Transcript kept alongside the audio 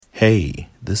Hey,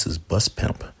 this is Bus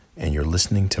Pimp, and you're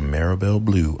listening to Marabelle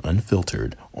Blue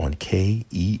Unfiltered on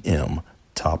KEM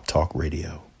Top Talk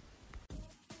Radio.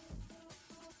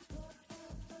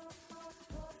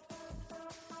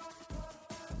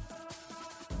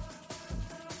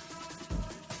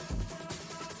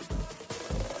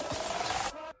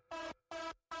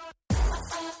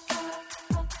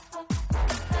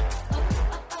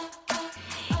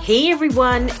 Hey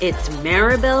everyone, it's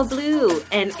Marabelle Blue,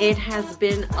 and it has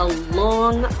been a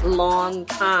long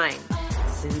time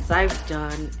since I've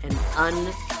done an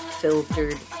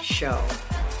unfiltered show.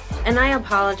 And I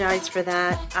apologize for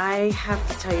that. I have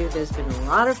to tell you, there's been a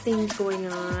lot of things going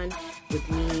on with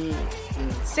me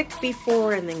being sick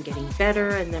before and then getting better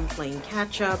and then playing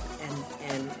catch up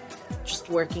and just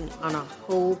working on a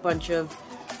whole bunch of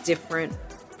different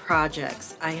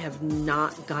projects. I have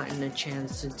not gotten a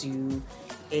chance to do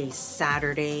a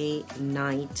Saturday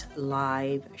night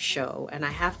live show, and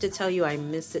I have to tell you, I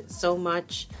miss it so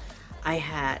much. I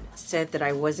had said that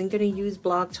I wasn't going to use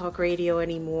Blog Talk Radio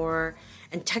anymore,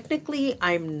 and technically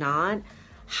I'm not.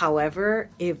 However,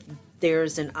 if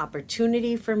there's an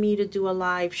opportunity for me to do a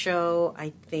live show,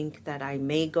 I think that I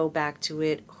may go back to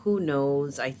it. Who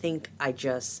knows? I think I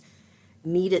just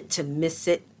needed to miss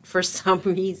it for some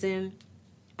reason.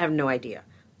 I have no idea.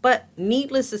 But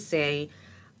needless to say,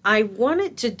 I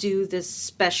wanted to do this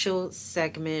special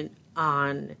segment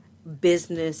on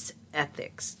business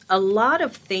ethics. A lot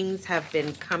of things have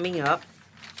been coming up,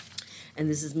 and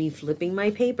this is me flipping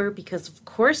my paper because, of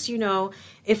course, you know,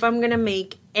 if I'm going to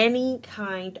make any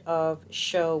kind of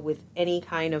show with any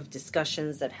kind of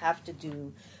discussions that have to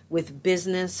do with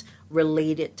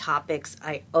business-related topics,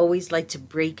 I always like to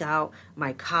break out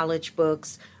my college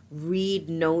books, read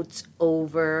notes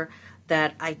over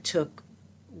that I took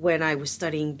when I was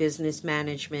studying business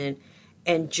management,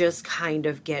 and just kind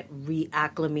of get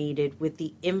reacclimated with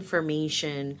the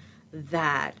information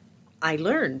that I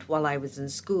learned while I was in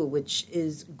school, which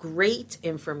is great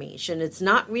information. It's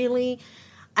not really,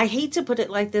 I hate to put it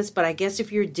like this, but I guess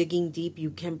if you're digging deep,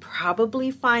 you can probably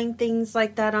find things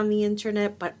like that on the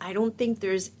internet, but I don't think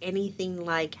there's anything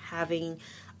like having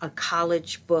a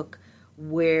college book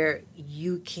where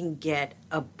you can get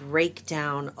a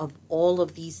breakdown of all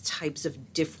of these types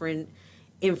of different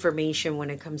information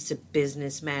when it comes to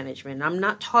business management. I'm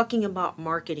not talking about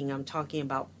marketing. I'm talking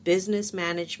about business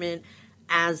management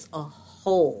as a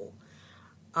whole,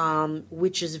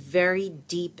 which is very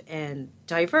deep and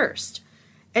diverse.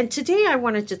 And today I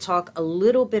wanted to talk a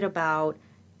little bit about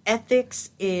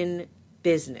ethics in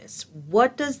business.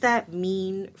 What does that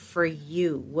mean for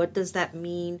you? What does that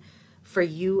mean for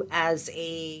you as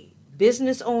a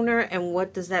business owner, and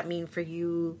what does that mean for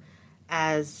you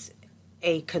as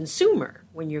a consumer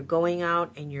when you're going out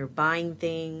and you're buying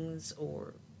things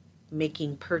or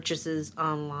making purchases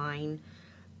online?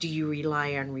 Do you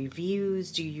rely on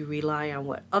reviews? Do you rely on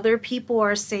what other people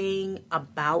are saying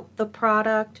about the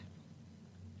product?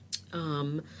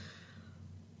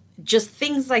 Just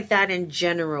things like that in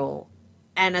general.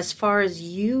 And as far as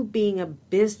you being a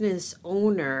business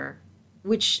owner,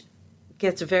 which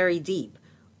gets very deep.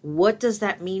 What does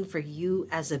that mean for you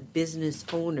as a business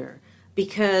owner?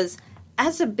 Because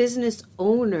as a business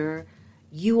owner,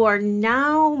 you are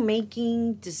now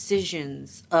making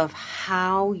decisions of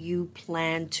how you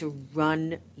plan to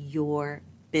run your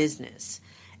business.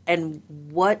 And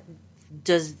what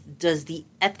does the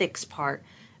ethics part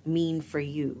mean for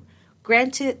you?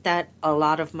 Granted that a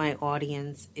lot of my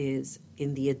audience is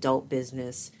in the adult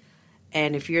business,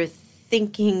 and if you're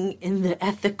thinking in the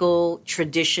ethical,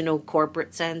 traditional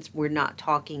corporate sense, we're not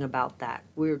talking about that.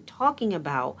 We're talking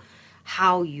about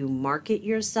how you market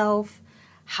yourself,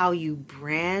 how you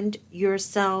brand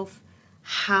yourself,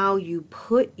 how you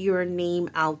put your name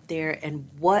out there, and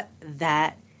what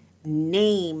that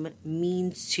name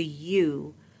means to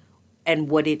you and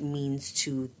what it means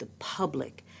to the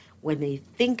public. When they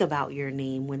think about your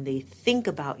name, when they think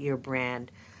about your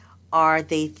brand, are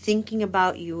they thinking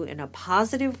about you in a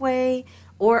positive way,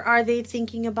 or are they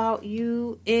thinking about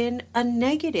you in a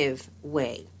negative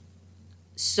way?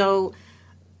 So,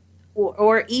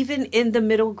 or even in the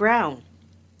middle ground,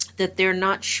 that they're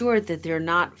not sure, that they're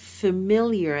not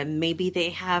familiar, and maybe they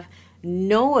have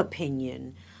no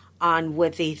opinion on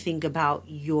what they think about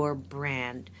your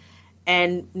brand.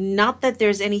 And not that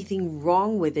there's anything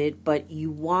wrong with it, but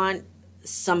you want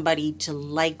somebody to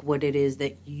like what it is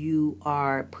that you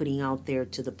are putting out there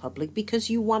to the public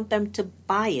because you want them to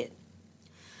buy it.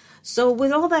 So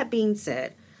with all that being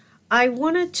said, I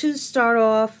wanted to start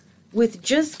off with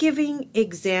just giving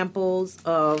examples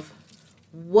of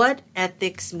what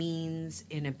ethics means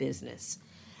in a business.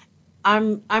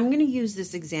 I'm going to use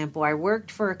this example. I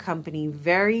worked for a company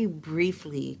very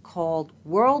briefly called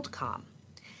WorldCom.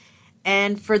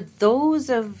 And for those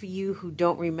of you who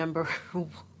don't remember who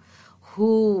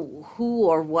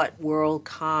or what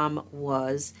WorldCom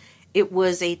was, it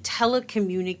was a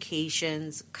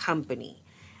telecommunications company.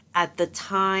 At the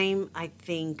time, I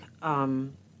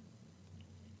don't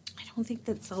think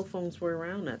that cell phones were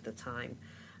around at the time.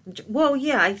 Well,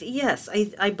 yeah, yes,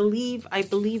 I believe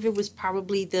it was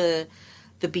probably the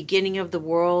beginning of the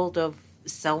world of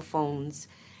cell phones,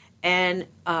 and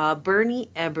Bernie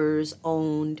Ebbers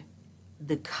owned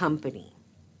the company.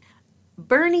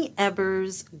 Bernie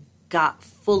Ebbers got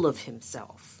full of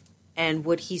himself, and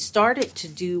what he started to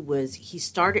do was he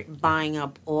started buying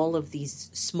up all of these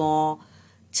small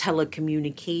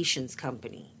telecommunications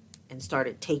company and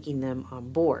started taking them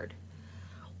on board.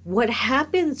 What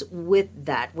happens with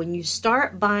that when you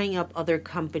start buying up other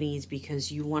companies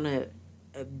because you want to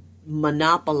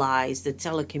monopolize the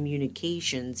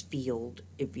telecommunications field,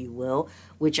 if you will,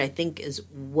 which I think is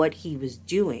what he was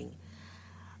doing,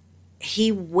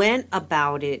 he went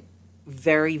about it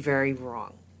very, very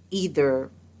wrong.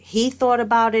 Either he thought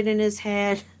about it in his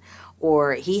head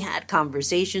or he had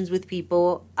conversations with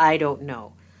people. I don't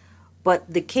know.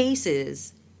 But the case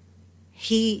is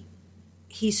he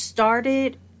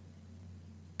started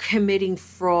committing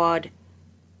fraud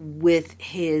with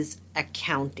his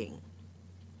accounting.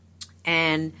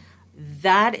 And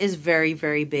that is very,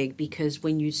 very big, because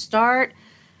when you start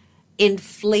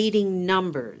inflating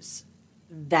numbers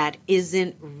that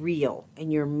isn't real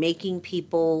and you're making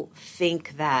people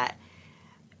think that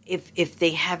if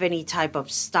they have any type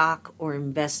of stock or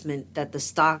investment, that the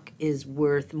stock is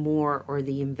worth more or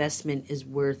the investment is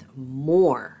worth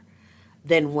more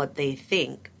than what they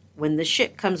think. When the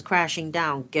shit comes crashing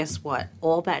down, guess what?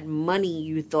 All that money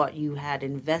you thought you had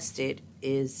invested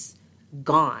is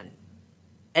gone.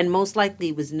 And most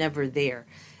likely was never there.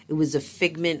 It was a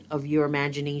figment of your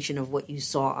imagination of what you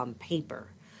saw on paper.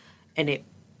 And it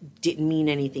didn't mean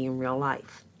anything in real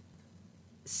life.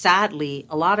 Sadly,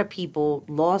 a lot of people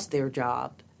lost their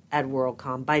job at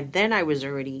WorldCom. By then, I was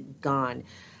already gone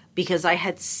because I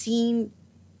had seen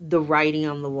the writing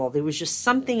on the wall. There was just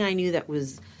something I knew that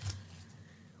was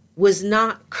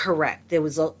not correct.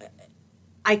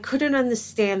 I couldn't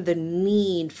understand the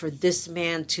need for this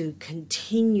man to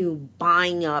continue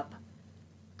buying up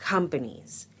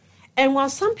companies. And while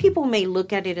some people may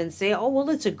look at it and say, oh, well,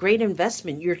 it's a great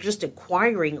investment. You're just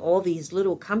acquiring all these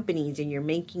little companies and you're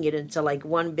making it into like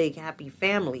one big happy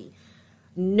family.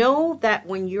 Know that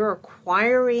when you're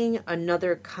acquiring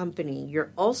another company,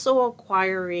 you're also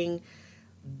acquiring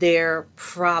their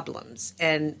problems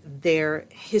and their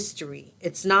history.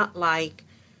 It's not like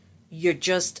you're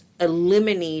just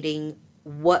eliminating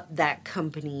what that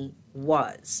company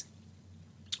was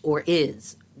or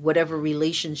is, whatever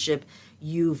relationship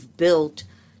you've built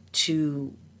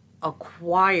to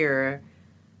acquire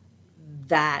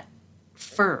that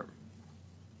firm.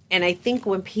 And I think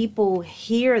when people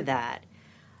hear that,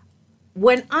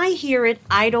 when I hear it,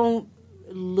 I don't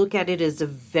look at it as a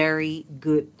very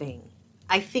good thing.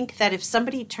 I think that if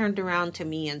somebody turned around to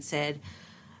me and said,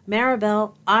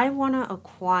 Marabelle, I want to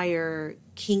acquire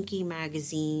Kinky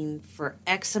Magazine for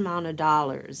X amount of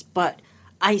dollars, but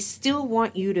I still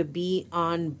want you to be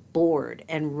on board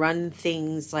and run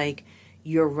things like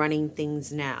you're running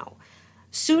things now.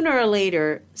 Sooner or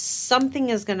later, something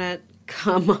is going to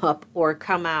come up or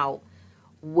come out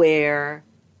where,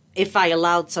 if I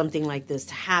allowed something like this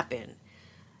to happen,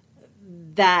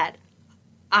 that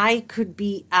I could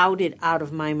be outed out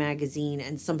of my magazine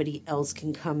and somebody else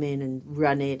can come in and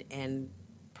run it and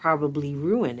probably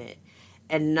ruin it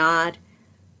and not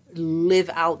live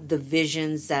out the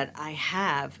visions that I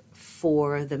have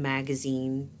for the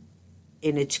magazine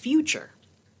in its future.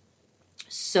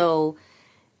 So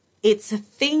it's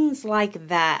things like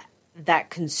that that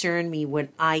concern me when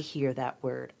I hear that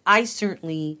word. I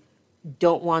certainly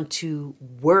don't want to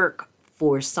work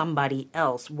for somebody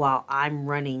else while I'm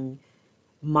running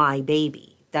my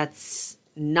baby. That's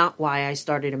not why I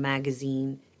started a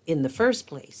magazine in the first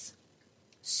place.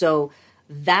 So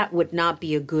that would not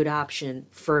be a good option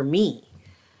for me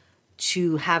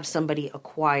to have somebody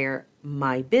acquire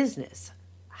my business.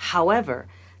 However,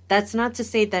 that's not to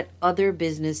say that other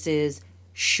businesses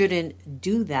shouldn't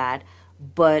do that,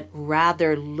 but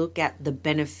rather look at the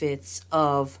benefits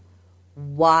of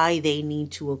why they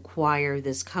need to acquire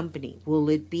this company. Will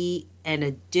it be an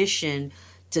addition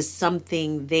to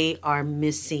something they are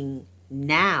missing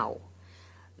now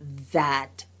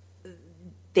that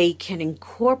they can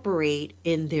incorporate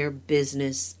in their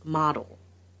business model?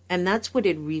 And that's what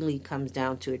it really comes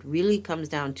down to. It really comes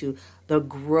down to the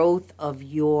growth of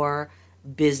your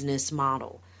business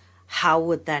model. How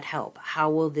would that help? How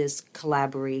will this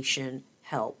collaboration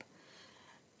help?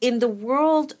 In the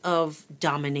world of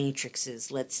dominatrixes,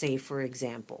 let's say, for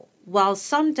example, while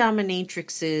some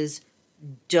dominatrixes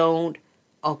don't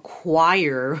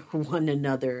acquire one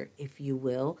another, if you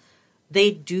will,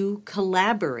 they do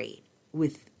collaborate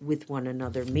with one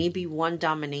another. Maybe one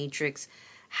dominatrix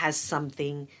has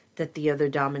something that the other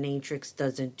dominatrix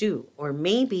doesn't do, or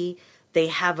maybe they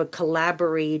have a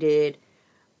collaborated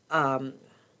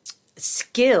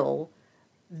skill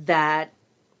that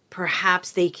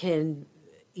perhaps they can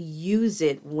use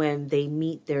it when they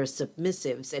meet their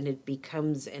submissives, and it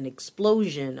becomes an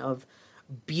explosion of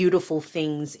beautiful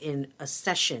things in a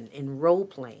session, in role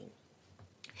playing.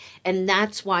 And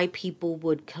that's why people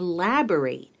would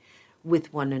collaborate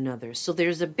with one another. So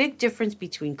there's a big difference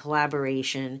between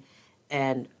collaboration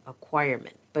and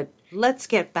acquirement. But let's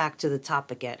get back to the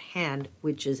topic at hand,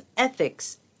 which is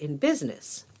ethics in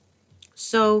business.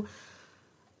 So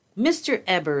Mr.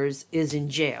 Ebers is in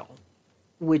jail,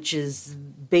 which is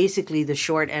basically the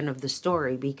short end of the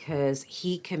story, because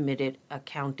he committed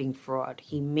accounting fraud.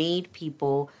 He made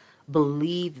people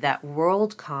believe that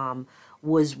WorldCom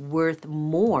was worth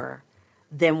more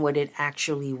than what it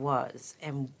actually was.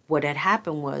 And what had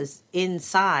happened was,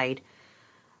 inside,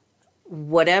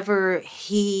 whatever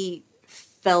he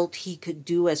felt he could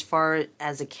do as far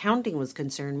as accounting was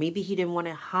concerned, maybe he didn't want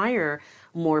to hire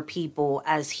more people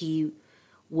as he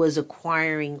was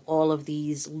acquiring all of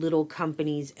these little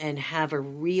companies and have a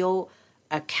real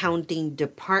accounting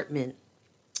department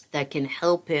that can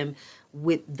help him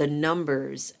with the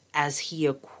numbers as he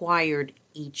acquired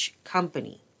each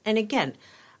company. And again,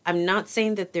 I'm not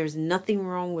saying that there's nothing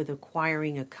wrong with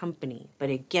acquiring a company, but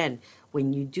again,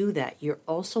 when you do that, you're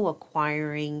also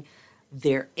acquiring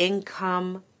their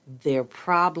income, their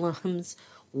problems,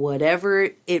 whatever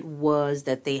it was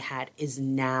that they had is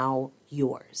now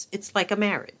yours. It's like a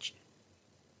marriage.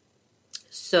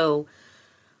 So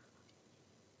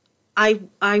I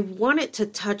wanted to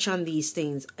touch on these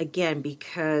things again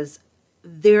because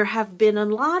there have been a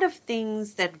lot of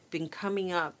things that have been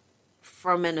coming up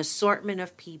from an assortment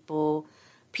of people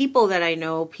that I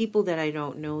know, people that I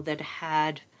don't know, that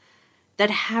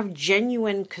have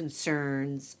genuine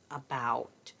concerns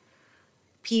about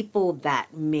people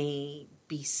that may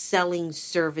be selling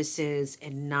services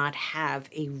and not have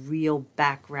a real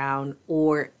background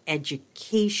or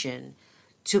education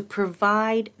to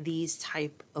provide these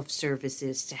type of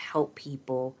services to help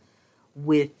people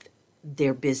with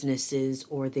their businesses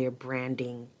or their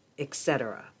branding,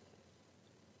 etc.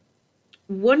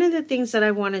 One of the things that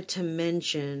I wanted to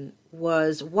mention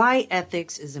was why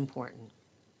ethics is important.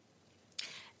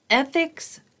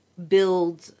 Ethics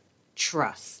builds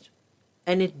trust,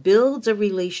 and it builds a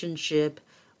relationship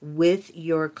with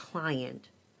your client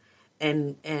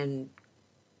and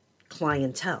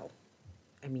clientele.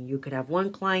 I mean, you could have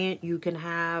one client, you can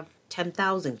have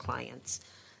 10,000 clients.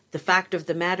 The fact of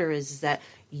the matter is that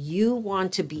you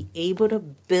want to be able to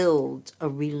build a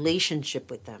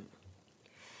relationship with them.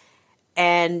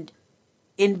 And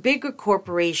in bigger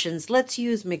corporations, let's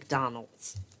use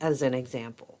McDonald's as an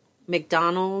example.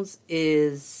 McDonald's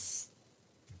is,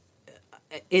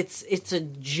 it's a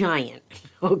giant,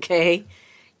 okay?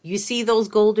 You see those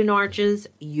golden arches,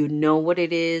 you know what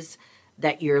it is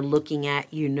that you're looking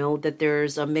at. You know that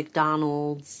there's a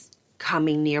McDonald's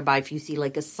coming nearby. If you see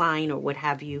like a sign or what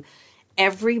have you,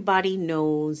 everybody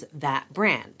knows that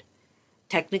brand.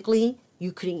 Technically,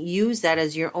 you couldn't use that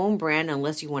as your own brand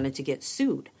unless you wanted to get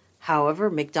sued. However,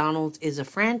 McDonald's is a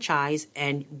franchise,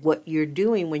 and what you're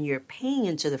doing when you're paying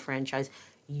into the franchise,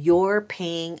 you're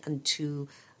paying into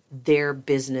their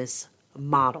business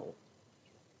model.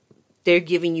 They're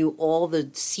giving you all the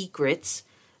secrets,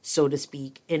 so to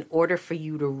speak, in order for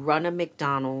you to run a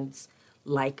McDonald's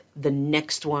like the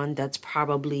next one that's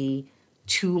probably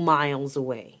 2 miles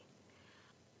away.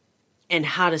 And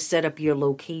how to set up your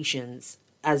locations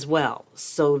as well,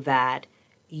 so that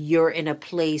you're in a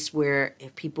place where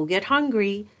if people get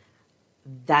hungry,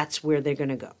 that's where they're going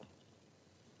to go.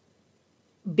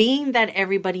 Being that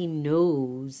everybody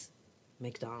knows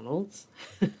McDonald's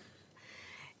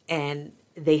and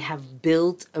they have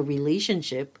built a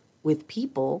relationship with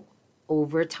people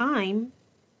over time,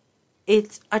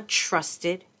 it's a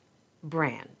trusted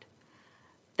brand.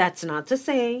 That's not to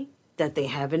say that they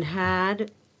haven't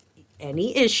had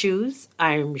any issues.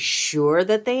 I'm sure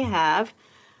that they have,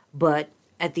 but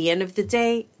at the end of the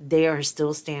day, they are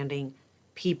still standing.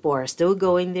 People are still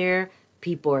going there.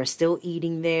 People are still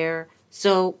eating there.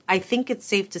 So I think it's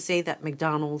safe to say that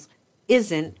McDonald's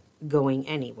isn't going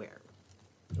anywhere.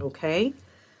 Okay?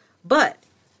 But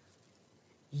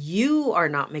you are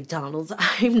not McDonald's.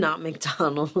 I'm not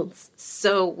McDonald's.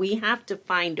 So we have to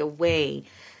find a way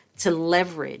to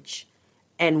leverage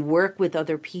and work with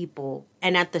other people,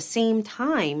 and at the same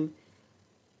time,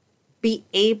 be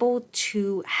able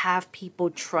to have people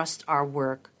trust our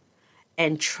work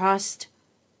and trust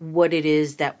what it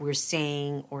is that we're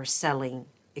saying or selling,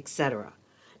 etc.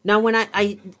 Now, when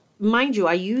I mind you,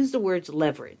 I use the words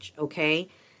leverage, okay?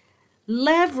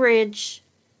 Leverage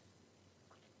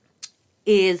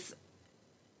is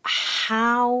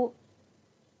how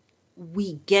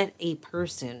we get a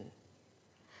person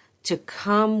to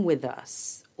come with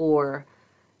us or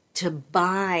to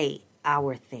buy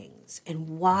our things.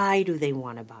 And why do they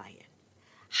want to buy it?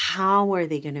 How are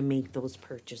they going to make those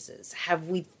purchases? Have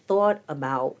we thought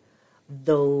about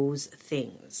those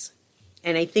things?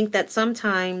 And I think that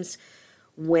sometimes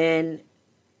when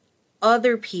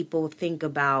other people think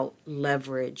about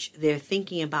leverage, they're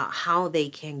thinking about how they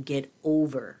can get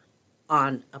over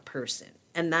on a person.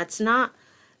 And that's not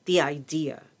the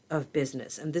idea of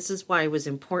business. And this is why it was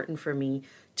important for me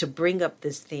to bring up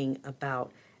this thing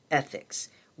about ethics.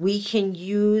 We can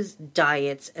use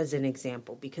diets as an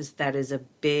example because that is a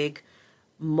big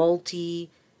multi-million,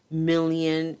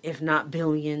 if not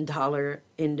billion-dollar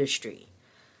industry.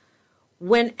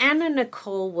 When Anna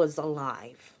Nicole was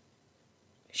alive,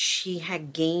 she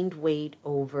had gained weight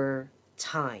over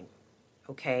time,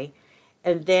 okay?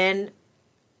 And then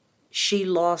she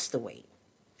lost the weight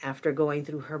after going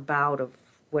through her bout of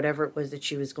whatever it was that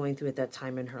she was going through at that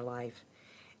time in her life.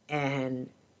 And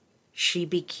she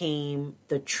became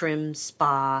the trim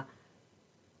spa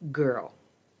girl.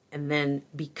 And then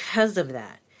because of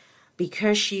that,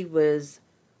 because she was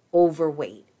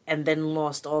overweight and then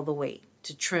lost all the weight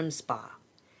to trim spa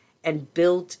and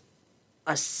built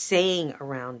a saying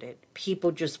around it,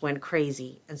 people just went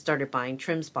crazy and started buying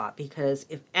trim spa. Because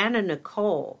if Anna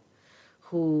Nicole,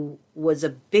 who was a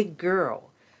big girl,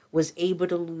 was able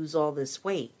to lose all this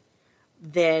weight,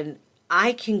 then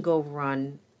I can go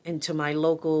run into my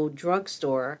local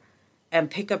drugstore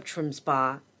and pick up Trim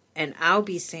Spa, and I'll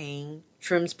be saying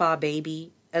Trim Spa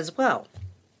baby as well.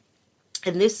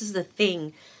 And this is the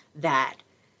thing that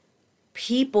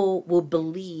people will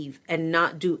believe and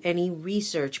not do any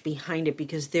research behind it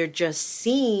because they're just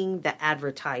seeing the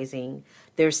advertising,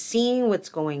 they're seeing what's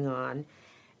going on,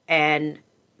 and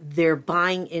they're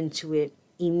buying into it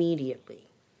immediately.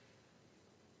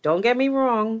 Don't get me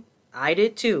wrong, I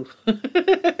did too.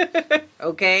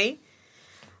 Okay?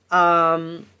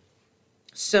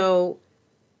 So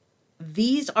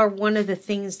these are one of the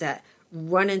things that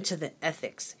run into the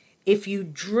ethics. If you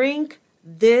drink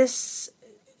this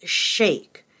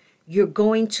shake, you're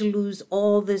going to lose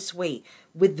all this weight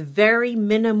with very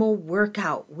minimal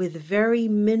workout, with very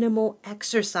minimal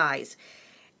exercise.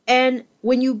 And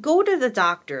when you go to the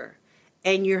doctor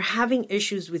and you're having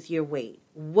issues with your weight,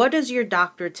 what does your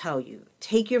doctor tell you?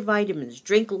 Take your vitamins,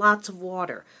 drink lots of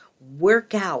water,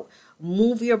 work out,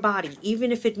 move your body,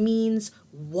 even if it means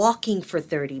walking for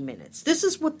 30 minutes. This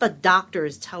is what the doctor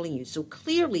is telling you. So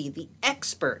clearly the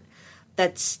expert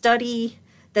that studied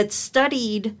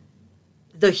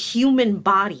the human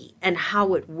body and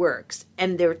how it works,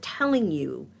 and they're telling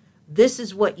you this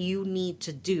is what you need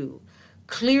to do.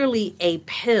 Clearly a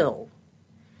pill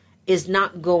is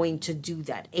not going to do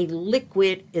that. A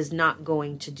liquid is not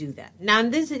going to do that. Now, in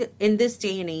this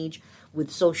day and age, with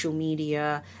social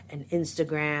media and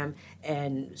Instagram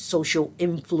and social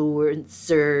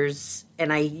influencers,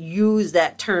 and I use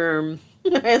that term,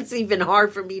 it's even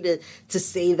hard for me to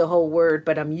say the whole word,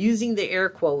 but I'm using the air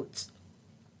quotes,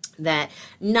 that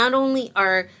not only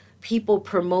are people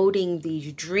promoting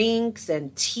these drinks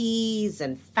and teas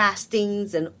and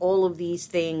fastings and all of these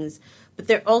things, but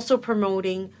they're also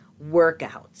promoting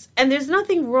workouts. And there's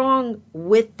nothing wrong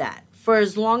with that for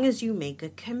as long as you make a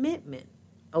commitment,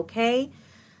 okay?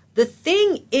 The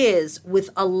thing is with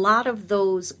a lot of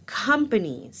those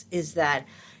companies is that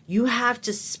you have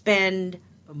to spend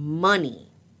money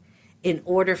in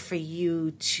order for you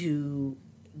to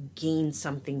gain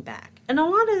something back. And a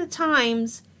lot of the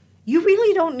times, you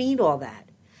really don't need all that.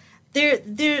 There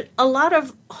are a lot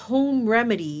of home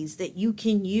remedies that you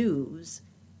can use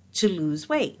to lose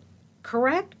weight,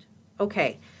 correct?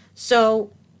 Okay,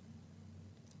 so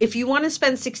if you want to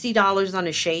spend $60 on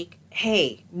a shake,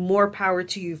 hey, more power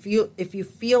to you. If you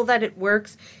feel that it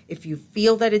works, if you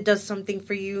feel that it does something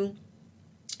for you,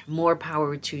 more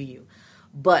power to you.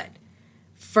 But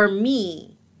for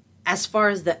me, as far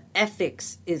as the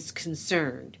ethics is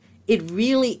concerned, it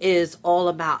really is all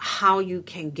about how you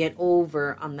can get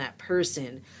over on that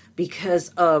person because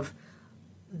of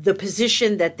the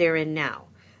position that they're in now.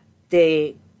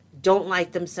 They don't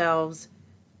like themselves.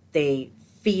 They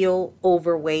feel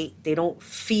overweight. They don't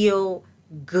feel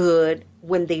good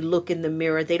when they look in the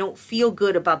mirror. They don't feel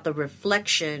good about the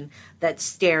reflection that's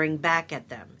staring back at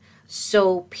them.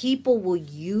 So people will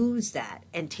use that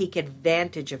and take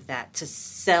advantage of that to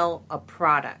sell a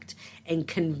product and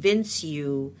convince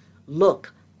you,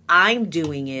 look, I'm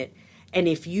doing it. And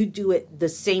if you do it, the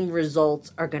same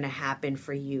results are going to happen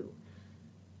for you.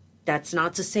 That's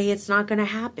not to say it's not going to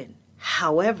happen.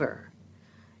 However,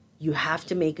 you have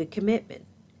to make a commitment.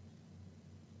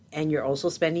 And you're also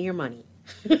spending your money.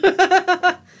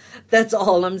 That's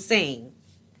all I'm saying.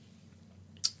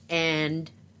 And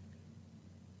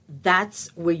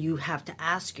that's where you have to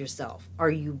ask yourself, are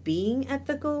you being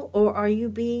ethical or are you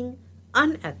being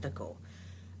unethical?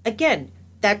 Again,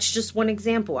 that's just one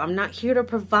example. I'm not here to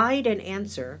provide an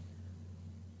answer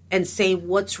and say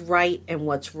what's right and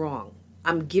what's wrong.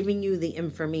 I'm giving you the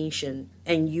information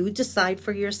and you decide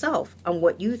for yourself on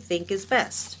what you think is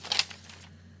best.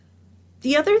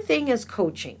 The other thing is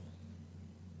coaching.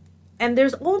 And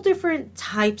there's all different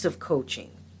types of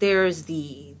coaching. There's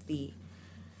the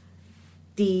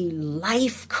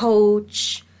life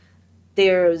coach.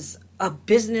 There's a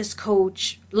business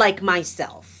coach like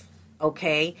myself.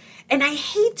 Okay? And I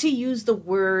hate to use the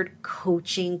word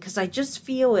coaching because I just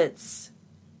feel it's,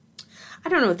 I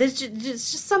don't know, there's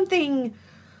just something,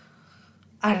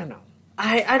 I don't know.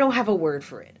 I don't have a word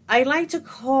for it. I like to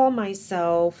call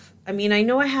myself, I mean, I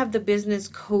know I have the business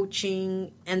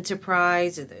coaching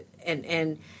enterprise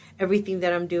and everything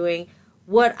that I'm doing.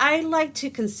 What I like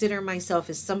to consider myself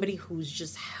is somebody who's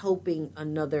just helping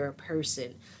another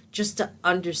person just to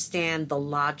understand the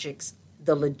logistics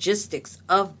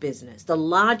of business, the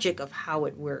logic of how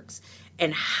it works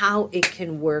and how it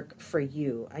can work for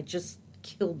you. I just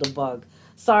killed the bug.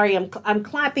 Sorry, I'm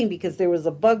clapping because there was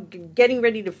a bug getting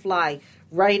ready to fly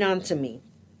right onto me.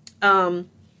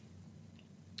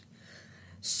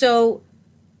 So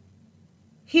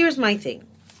here's my thing.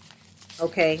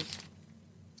 Okay.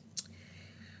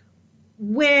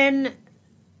 When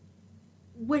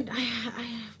I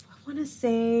want to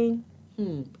say,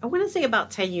 about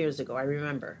 10 years ago, I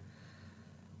remember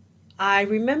I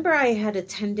had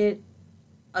attended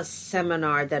a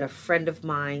seminar that a friend of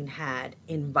mine had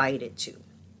invited to.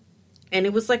 And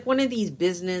it was like one of these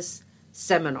business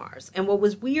seminars. And what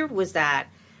was weird was that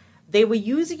they were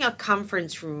using a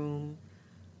conference room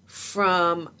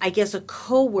from, I guess, a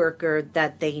coworker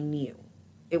that they knew.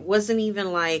 It wasn't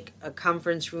even like a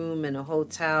conference room in a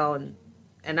hotel.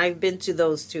 And I've been to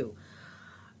those too.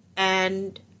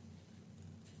 And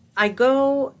I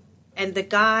go, and the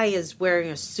guy is wearing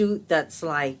a suit that's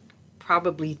like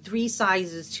probably 3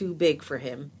 sizes too big for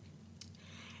him.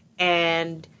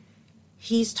 And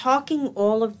he's talking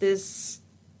all of this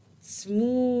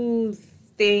smooth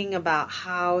thing about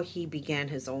how he began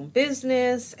his own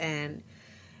business and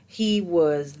he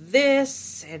was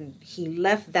this and he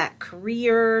left that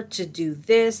career to do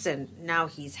this and now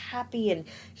he's happy and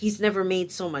he's never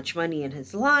made so much money in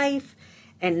his life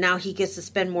and now he gets to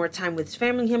spend more time with his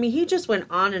family. I mean, he just went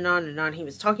on and on and on. He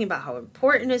was talking about how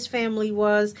important his family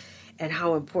was and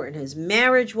how important his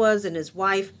marriage was and his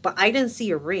wife, but I didn't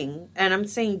see a ring. And I'm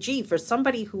saying, gee, for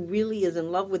somebody who really is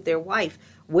in love with their wife,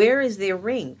 where is their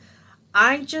ring?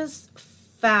 I just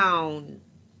found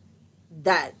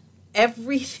that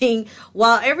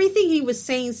while everything he was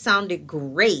saying sounded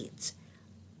great,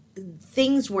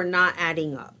 things were not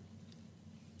adding up.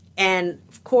 And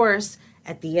of course,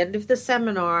 at the end of the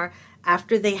seminar,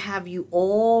 after they have you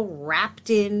all wrapped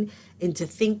into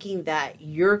thinking that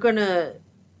you're going to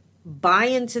buy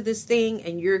into this thing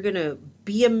and you're going to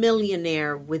be a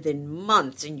millionaire within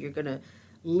months and you're going to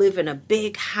live in a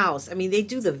big house. I mean, they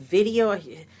do the video.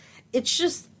 It's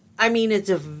just, I mean, it's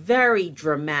a very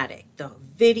dramatic. The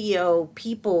video,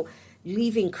 people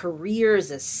leaving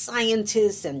careers as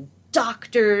scientists and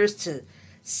doctors to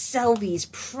sell these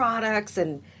products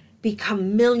and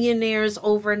become millionaires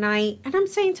overnight. And I'm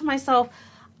saying to myself,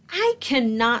 I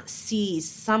cannot see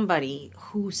somebody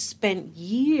who spent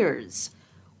years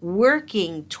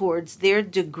working towards their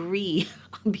degree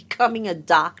on becoming a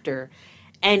doctor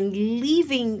and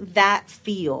leaving that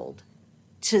field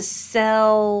to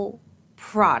sell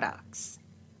products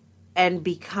and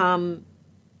become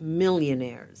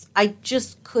millionaires. I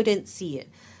just couldn't see it.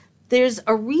 There's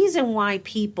a reason why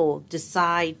people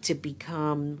decide to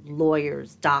become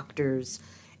lawyers, doctors,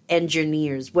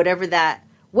 engineers, whatever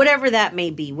that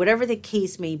may be, whatever the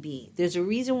case may be. There's a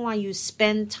reason why you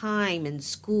spend time in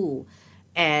school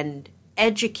and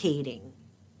educating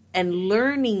and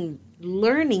learning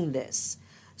this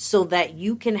so that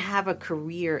you can have a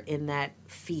career in that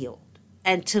field.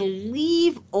 And to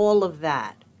leave all of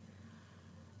that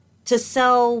to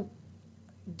sell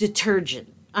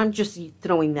detergent. I'm just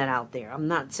throwing that out there. I'm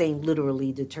not saying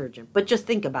literally detergent, but just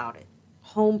think about it.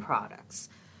 Home products.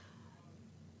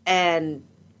 And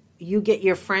you get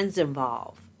your friends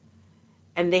involved,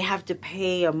 and they have to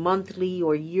pay a monthly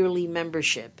or yearly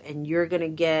membership, and you're going to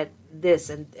get this,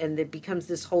 and it becomes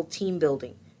this whole team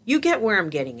building. You get where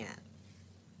I'm getting at.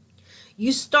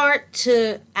 You start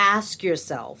to ask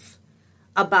yourself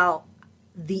about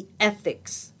the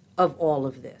ethics of all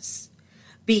of this.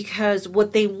 Because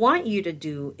what they want you to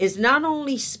do is not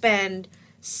only spend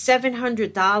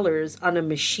 $700 on a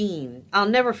machine. I'll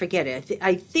never forget it.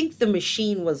 I think the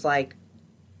machine was like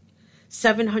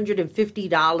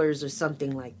 $750 or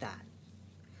something like that.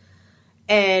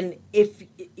 And if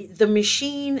the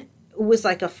machine was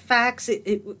like a fax,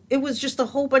 it was just a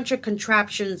whole bunch of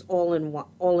contraptions all in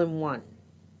one.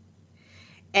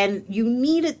 And you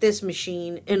needed this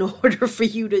machine in order for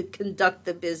you to conduct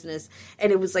the business.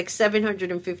 And it was like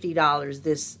 $750,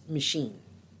 this machine.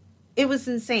 It was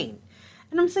insane.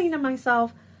 And I'm saying to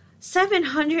myself,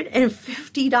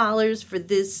 $750 for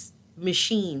this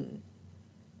machine.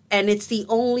 And it's the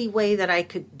only way that I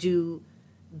could do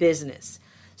business.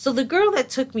 So the girl that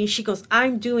took me, she goes,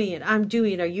 I'm doing it.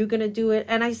 Are you going to do it?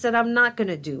 And I said, I'm not going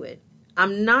to do it.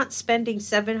 I'm not spending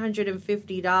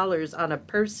 $750 on a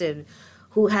person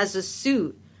who has a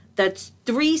suit that's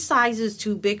 3 sizes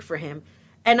too big for him.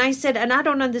 And I said, and I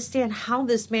don't understand how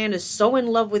this man is so in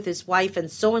love with his wife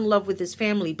and so in love with his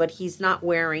family, but he's not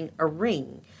wearing a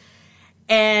ring.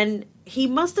 And he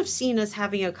must have seen us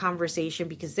having a conversation,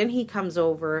 because then he comes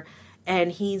over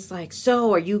and he's like,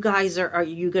 so are you guys, are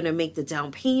you going to make the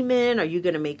down payment? Are you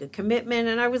going to make a commitment?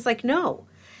 And I was like, no.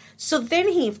 So then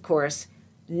he, of course,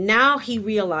 now he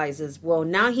realizes, well,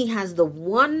 now he has the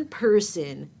one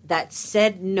person that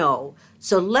said no.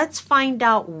 So let's find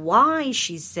out why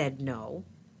she said no,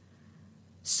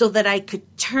 so that I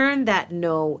could turn that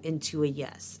no into a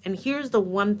yes. And here's the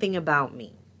one thing about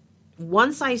me.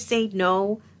 Once I say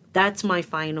no, that's my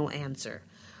final answer.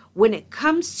 When it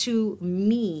comes to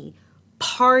me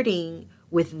parting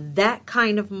with that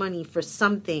kind of money for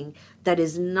something that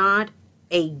is not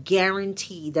a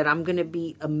guarantee that I'm going to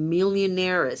be a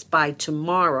millionaire by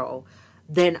tomorrow,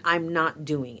 then I'm not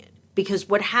doing it. Because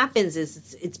what happens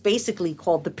is it's basically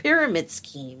called the pyramid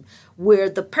scheme, where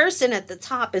the person at the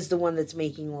top is the one that's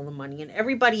making all the money, and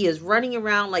everybody is running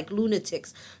around like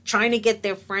lunatics trying to get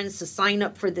their friends to sign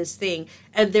up for this thing,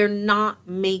 and they're not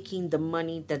making the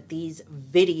money that these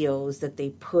videos that they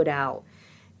put out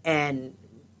and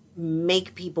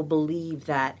make people believe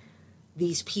that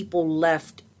these people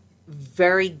left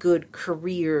very good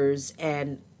careers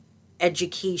and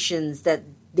educations that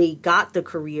they got the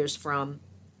careers from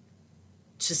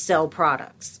to sell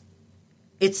products.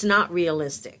 It's not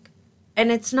realistic,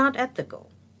 and it's not ethical.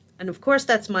 And of course,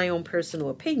 that's my own personal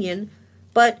opinion,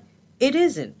 but it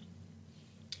isn't.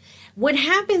 What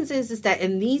happens is that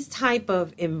in these type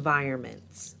of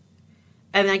environments,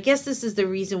 and I guess this is the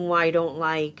reason why I don't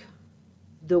like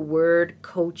the word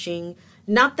coaching.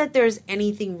 Not that there's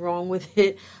anything wrong with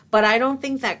it, but I don't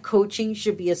think that coaching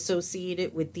should be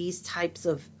associated with these types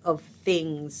of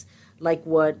things like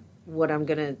what I'm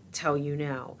going to tell you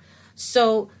now.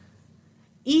 So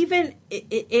even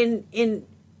in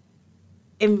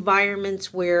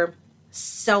environments where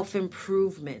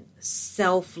self-improvement,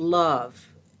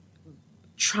 self-love,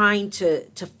 trying to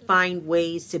find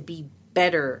ways to be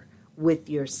better with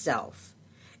yourself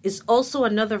is also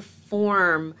another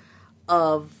form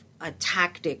of a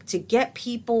tactic to get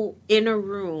people in a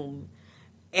room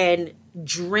and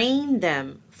drain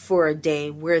them for a day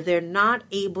where they're not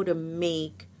able to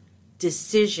make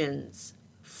decisions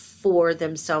for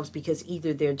themselves, because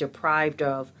either they're deprived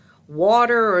of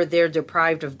water or they're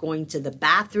deprived of going to the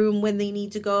bathroom when they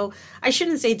need to go. I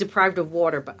shouldn't say deprived of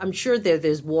water, but I'm sure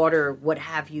there's water, what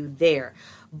have you there.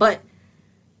 But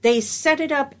they set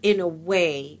it up in a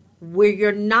way where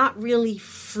you're not really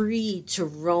free to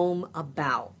roam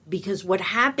about. Because what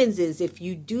happens is if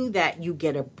you do that, you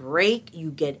get a break,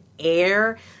 you get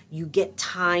air, you get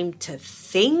time to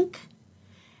think.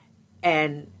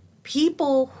 And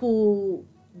people who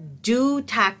do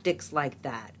tactics like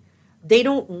that, they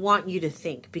don't want you to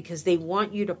think, because they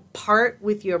want you to part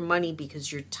with your money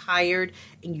because you're tired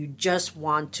and you just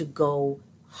want to go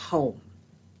home.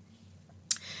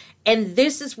 And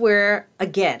this is where,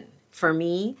 again, for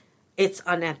me, it's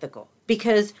unethical,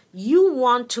 because you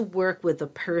want to work with a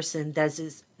person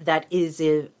that is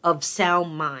of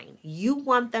sound mind. You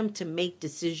want them to make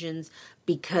decisions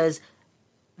because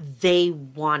they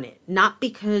want it, not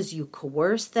because you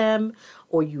coerce them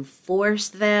or you force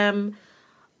them,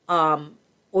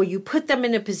 or you put them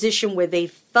in a position where they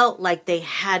felt like they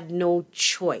had no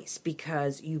choice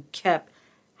because you kept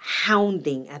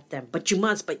hounding at them. But you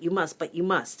must, but you must, but you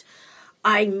must.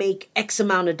 I make X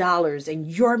amount of dollars and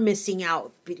you're missing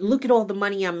out. Look at all the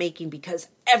money I'm making because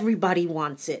everybody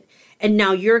wants it. And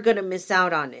now you're going to miss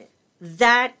out on it.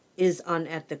 That is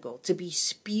unethical. To be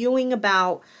spewing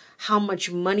about how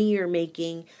much money you're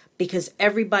making because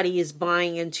everybody is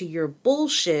buying into your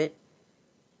bullshit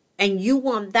and you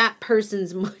want that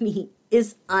person's money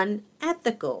is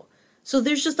unethical. So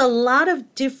there's just a lot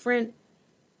of different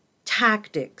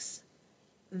tactics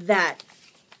that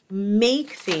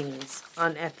make things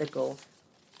unethical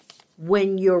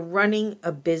when you're running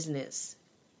a business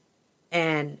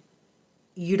and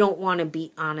you don't want to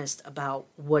be honest about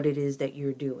what it is that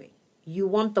you're doing. You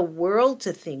want the world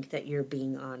to think that you're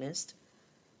being honest,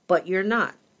 but you're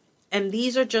not. And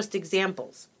these are just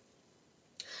examples.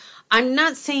 I'm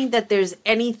not saying that there's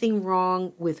anything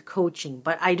wrong with coaching,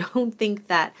 but I don't think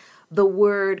that the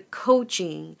word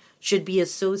coaching should be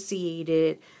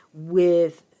associated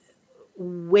with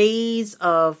ways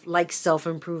of like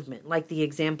self-improvement, like the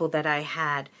example that I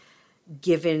had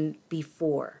given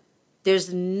before.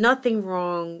 There's nothing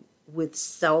wrong with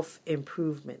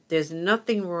self-improvement. There's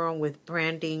nothing wrong with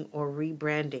branding or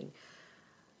rebranding.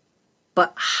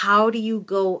 But how do you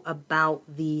go about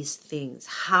these things?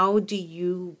 How do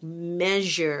you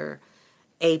measure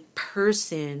a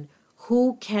person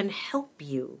who can help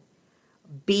you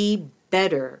be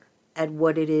better at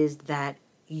what it is that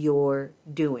you're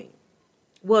doing?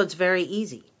 Well, it's very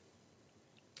easy.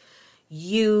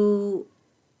 You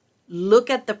look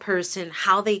at the person,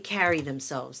 how they carry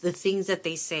themselves, the things that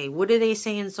they say. What do they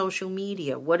say in social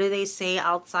media? What do they say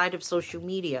outside of social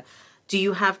media? Do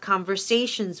you have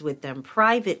conversations with them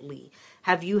privately?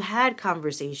 Have you had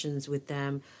conversations with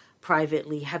them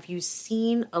privately? Have you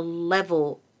seen a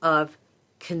level of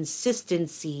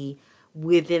consistency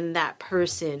within that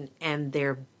person and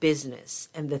their business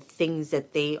and the things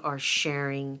that they are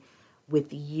sharing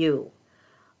with you?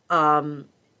 Are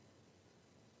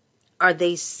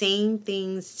they saying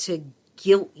things to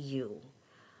guilt you?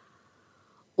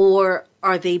 Or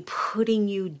are they putting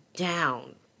you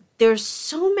down? There's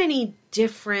so many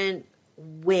different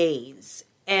ways.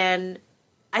 And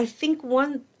I think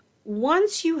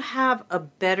once you have a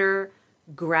better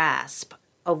grasp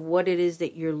of what it is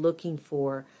that you're looking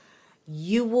for,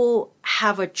 you will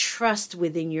have a trust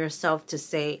within yourself to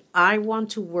say, I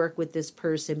want to work with this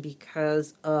person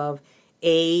because of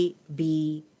A,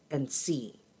 B, and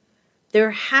C.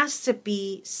 There has to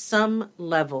be some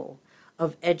level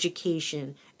of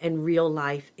education and real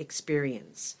life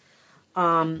experience.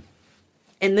 And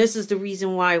this is the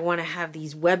reason why I want to have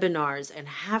these webinars and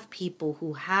have people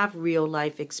who have real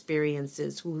life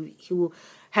experiences, who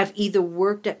have either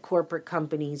worked at corporate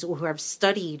companies or who have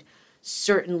studied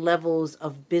certain levels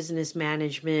of business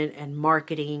management and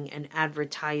marketing and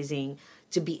advertising,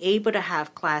 to be able to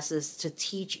have classes to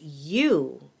teach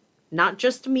you, not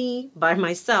just me by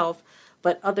myself,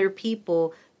 but other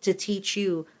people, to teach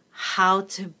you how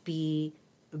to be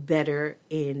better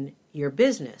in your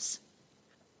business.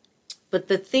 But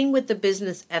the thing with the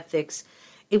business ethics,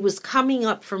 it was coming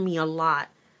up for me a lot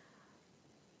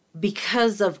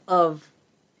because of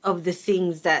the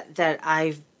things that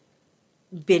I've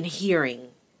been hearing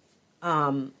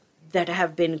that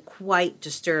have been quite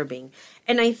disturbing.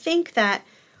 And I think that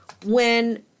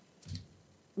when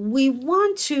we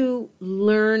want to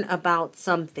learn about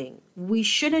something, we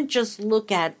shouldn't just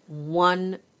look at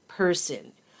one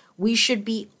person. We should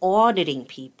be auditing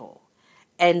people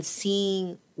and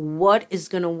seeing what is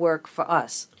going to work for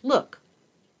us. Look,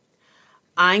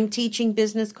 I'm teaching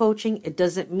business coaching. It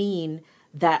doesn't mean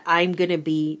that I'm going to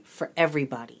be for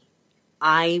everybody.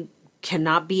 I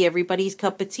cannot be everybody's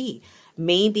cup of tea.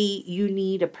 Maybe you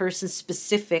need a person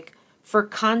specific for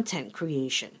content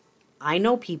creation. I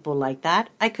know people like that.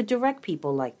 I could direct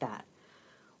people like that.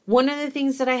 One of the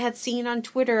things that I had seen on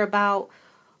Twitter about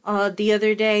the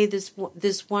other day,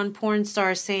 this one porn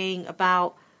star saying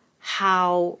about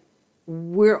how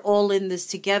we're all in this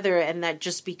together, and that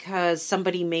just because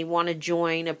somebody may want to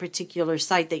join a particular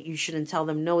site that you shouldn't tell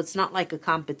them no. It's not like a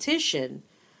competition.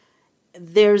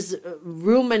 There's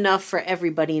room enough for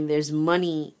everybody, and there's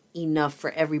money enough for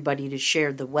everybody to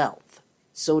share the wealth,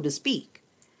 so to speak.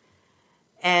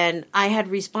 And I had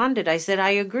responded. I said, I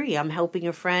agree. I'm helping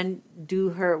a friend do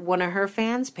one of her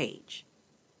fans page.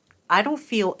 I don't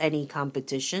feel any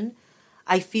competition.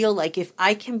 I feel like if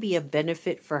I can be a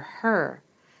benefit for her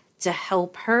to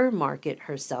help her market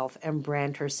herself and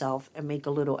brand herself and make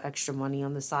a little extra money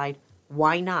on the side,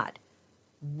 why not?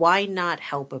 Why not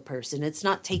help a person? It's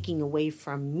not taking away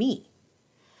from me.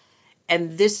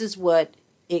 And this is what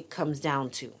it comes down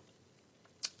to.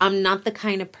 I'm not the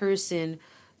kind of person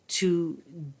to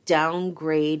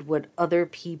downgrade what other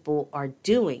people are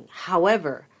doing.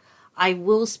 However, I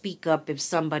will speak up if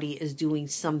somebody is doing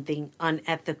something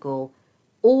unethical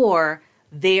or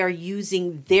they are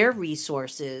using their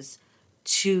resources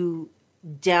to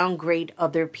downgrade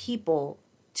other people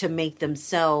to make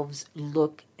themselves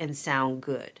look and sound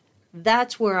good.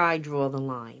 That's where I draw the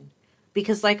line.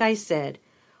 Because like I said,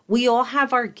 we all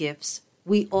have our gifts.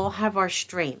 We all have our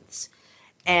strengths.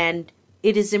 And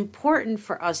it is important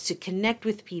for us to connect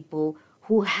with people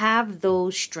who have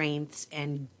those strengths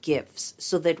and gifts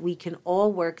so that we can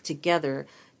all work together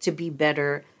to be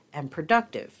better and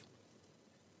productive.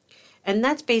 And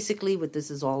that's basically what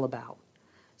this is all about.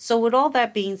 So with all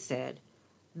that being said,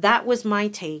 that was my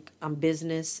take on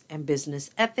business and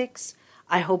business ethics.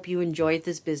 I hope you enjoyed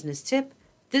this business tip.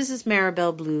 This is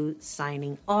Marabelle Blue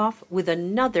signing off with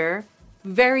another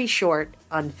very short,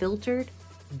 unfiltered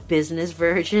business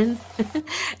version.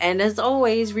 And as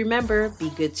always, remember, be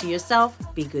good to yourself,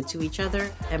 be good to each other,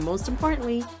 and most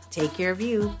importantly, take care of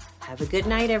you. Have a good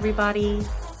night, everybody.